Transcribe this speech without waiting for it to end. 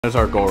Is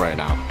our goal right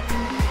now.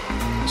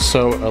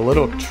 So a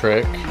little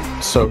trick,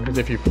 because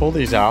if you pull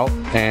these out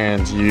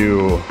and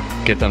you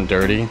get them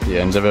dirty, the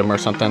ends of them or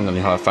something, then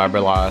you'll have fiber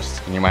loss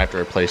and you might have to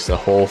replace the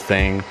whole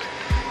thing.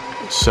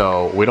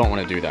 So we don't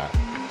want to do that.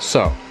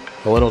 So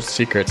a little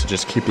secret to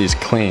just keep these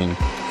clean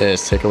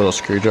is take a little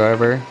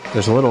screwdriver.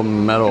 There's a little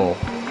metal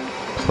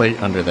plate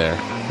under there.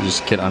 You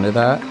just get under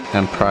that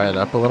and pry it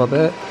up a little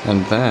bit,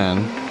 and then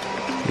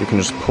you can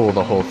just pull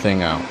the whole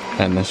thing out.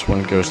 And this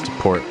one goes to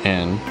port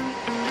in.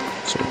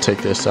 So we'll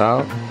take this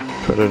out,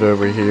 put it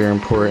over here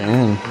and pour it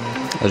in.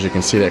 As you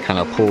can see, that kind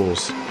of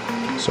pulls.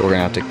 So we're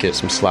gonna have to get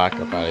some slack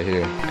up out of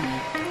here.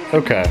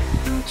 Okay,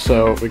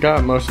 so we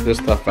got most of this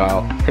stuff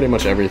out, pretty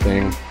much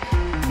everything.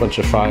 A bunch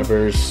of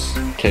fibers,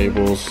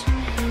 cables.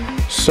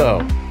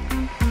 So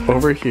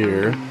over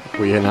here,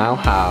 we now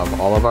have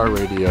all of our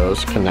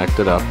radios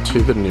connected up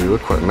to the new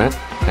equipment,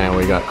 and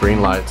we got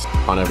green lights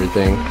on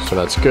everything, so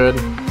that's good.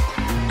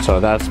 So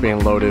that's being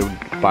loaded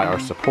by our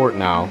support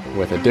now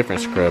with a different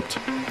script,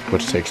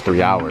 which takes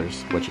 3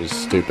 hours, which is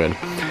stupid.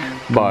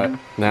 But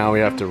now we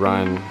have to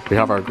we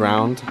have our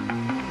ground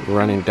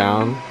running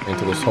down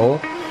into this hole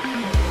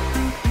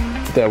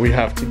that we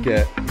have to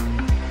get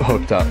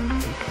hooked up.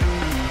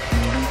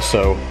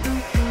 So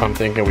I'm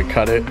thinking we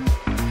cut it,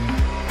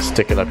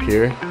 stick it up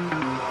here.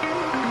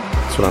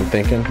 That's what I'm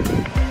thinking.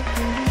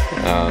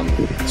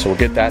 So we'll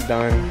get that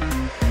done.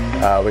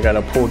 We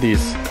gotta pull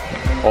these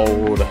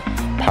old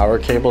power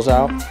cables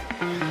out.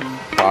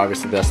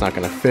 Obviously that's not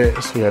gonna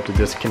fit, so we have to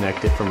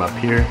disconnect it from up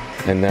here,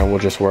 and then we'll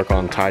just work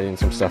on tidying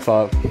some stuff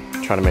up,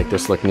 try to make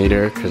this look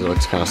neater because it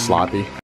looks kind of sloppy.